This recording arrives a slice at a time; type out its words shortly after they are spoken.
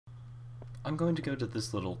I'm going to go to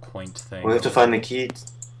this little quaint thing. We have to find the key.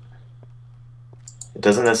 It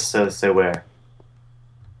doesn't necessarily say where.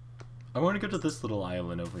 I want to go to this little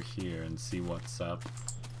island over here and see what's up.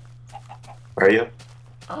 Where are you?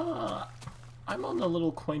 I'm on the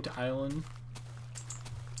little quaint island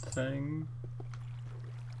thing.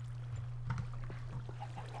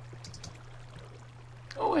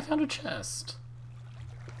 Oh, I found a chest.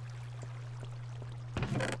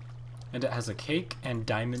 And it has a cake and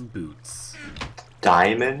diamond boots.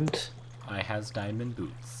 Diamond? I has diamond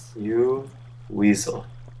boots. You weasel.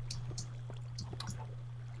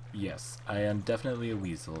 Yes, I am definitely a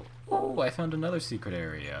weasel. Oh, I found another secret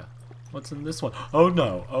area. What's in this one? Oh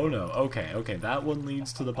no, oh no. Okay, that one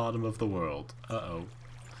leads to the bottom of the world. Uh-oh.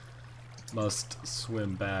 Must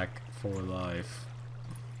swim back for life.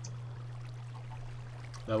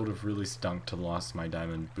 That would have really stunk to lost my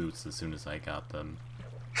diamond boots as soon as I got them.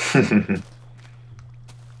 I wonder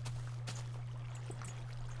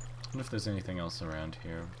if there's anything else around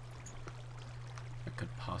here that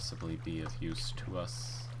could possibly be of use to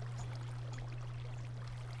us.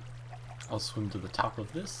 I'll swim to the top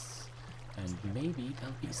of this, and maybe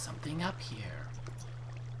there'll be something up here.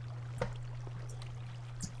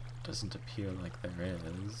 Doesn't appear like there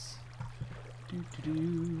is.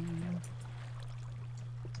 Doo-doo-doo.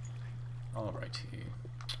 Alrighty.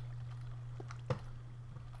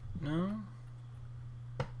 No?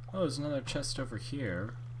 Oh, there's another chest over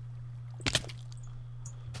here.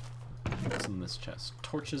 What's in this chest?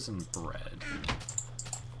 Torches and bread.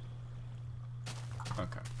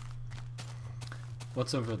 Okay.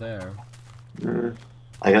 What's over there?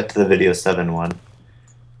 I got to the video 7 one.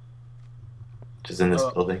 Which is in this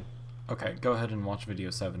building. Okay, go ahead and watch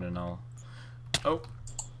video 7 and I'll... Oh!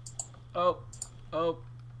 Oh! Oh!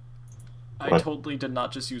 I totally did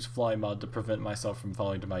not just use fly mod to prevent myself from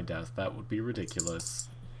falling to my death. That would be ridiculous.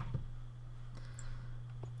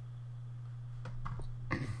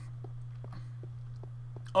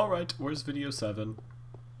 Alright, where's video 7?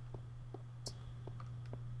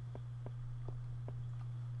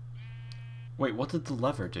 Wait, what did the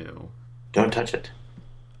lever do? Don't touch it.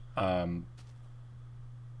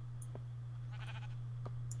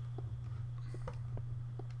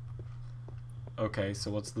 Okay, so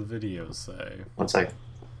what's the video say? 1 second.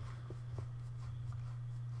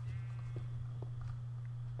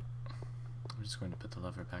 I'm just going to put the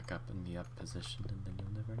lever back up in the up position and then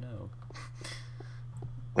you'll never know.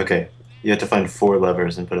 Okay, you have to find 4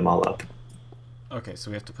 levers and put them all up. Okay, so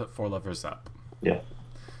we have to put 4 levers up. Yeah.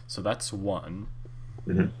 So that's 1.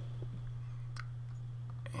 Mm-hmm.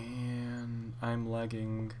 And I'm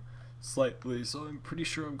lagging slightly, so I'm pretty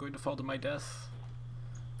sure I'm going to fall to my death.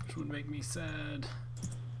 Which would make me sad.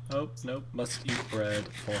 Oh, nope, must eat bread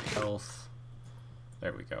for health.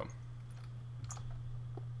 There we go.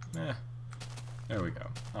 There we go.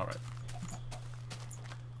 Alright.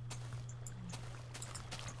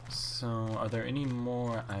 So, are there any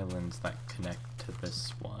more islands that connect to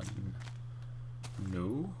this one?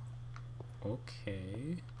 No?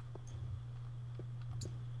 Okay.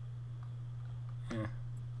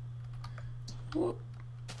 Whoop.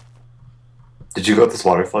 Did you go up this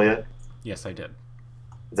waterfall yet? Yes, I did.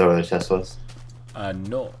 Is that where the chest was?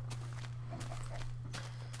 No.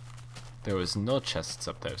 There was no chests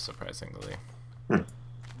up there, surprisingly.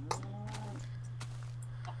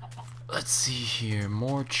 Let's see here.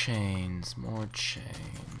 More chains. More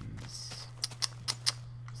chains.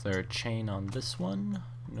 Is there a chain on this one?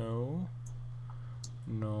 No.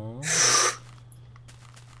 No.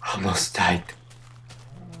 Almost died.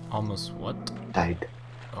 Almost what? Died.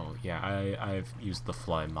 Oh, yeah, I've used the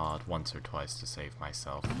fly mod once or twice to save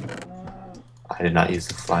myself. I did not use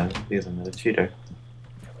the fly because I'm not a cheater.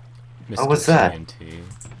 Mr. Oh, what's that? TNT.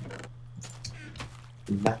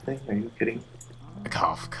 Nothing? Are you kidding?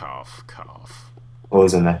 Cough, cough, cough. What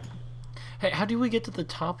was in there? Hey, how do we get to the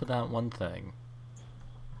top of that one thing?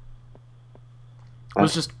 It What?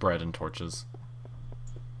 was just bread and torches.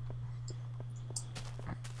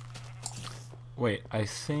 Wait, I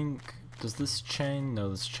think... Does this chain? No,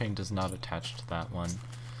 this chain does not attach to that one.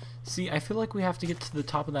 See, I feel like we have to get to the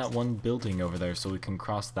top of that one building over there so we can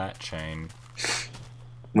cross that chain.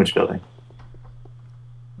 Which building?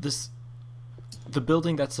 The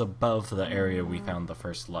building that's above the area we found the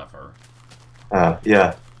first lever.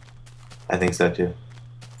 Yeah. I think so too.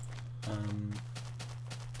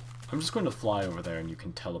 I'm just going to fly over there and you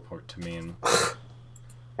can teleport to me and...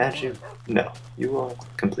 And you? No. You will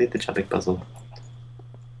complete the jumping puzzle.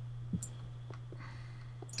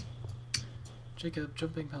 Jacob,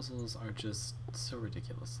 jumping puzzles are just so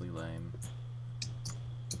ridiculously lame.